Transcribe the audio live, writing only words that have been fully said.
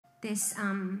This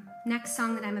next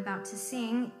song that I'm about to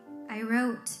sing, I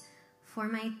wrote for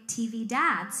my TV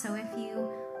dad. So if you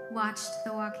watched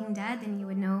The Walking Dead, then you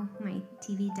would know my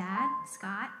TV dad,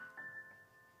 Scott.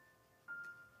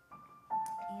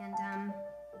 And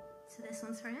so this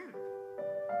one's for him.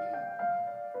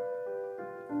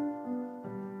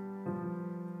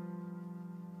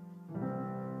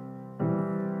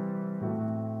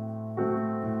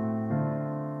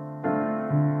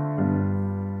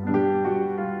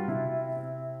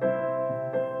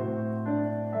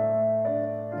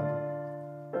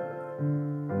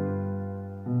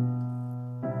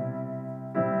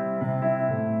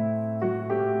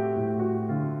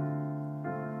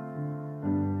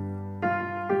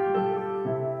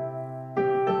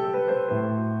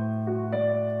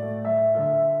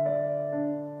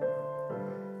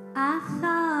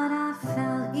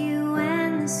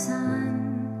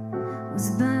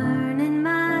 Burning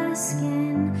my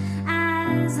skin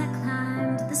as I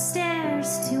climbed the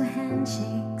stairs to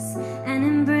handshakes and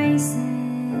embraces.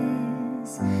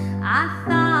 I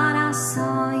thought I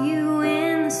saw you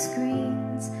in the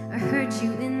screens, or heard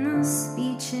you in the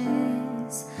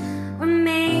speeches, or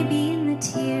maybe in the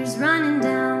tears running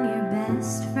down your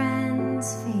best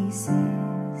friends'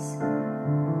 faces.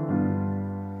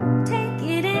 Take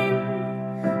it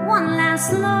in, one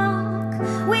last look,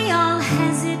 we all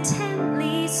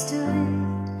hesitantly stood.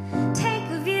 Take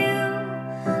a view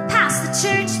past the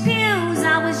church pews.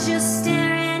 I was just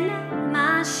staring at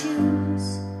my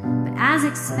shoes, but as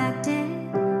expected,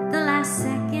 at the last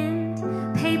second,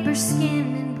 paper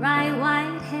skin and bright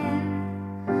white hair,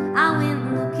 I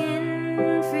went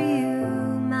looking for you,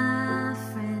 my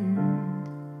friend,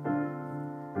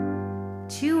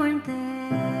 but you weren't there.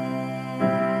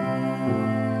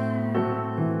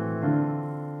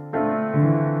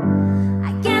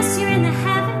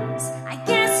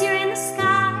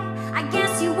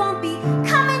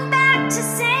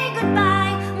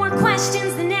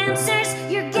 Questions than answers,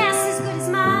 your guess is good as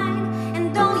mine.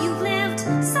 And though you've lived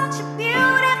such a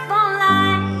beautiful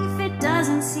life, it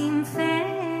doesn't seem fair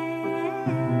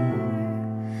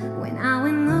when I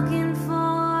went looking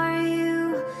for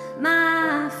you,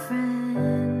 my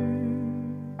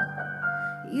friend,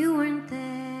 you weren't there.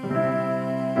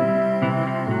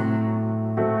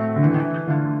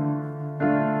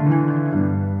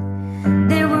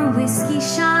 There were whiskey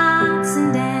shots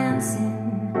and dancing,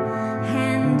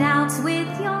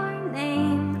 with your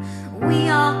name. We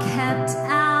all kept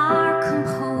our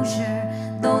composure,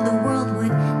 though the world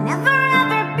would never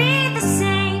ever be the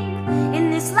same. In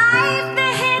this life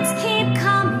the hits keep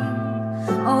coming,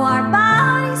 oh, our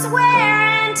bodies wear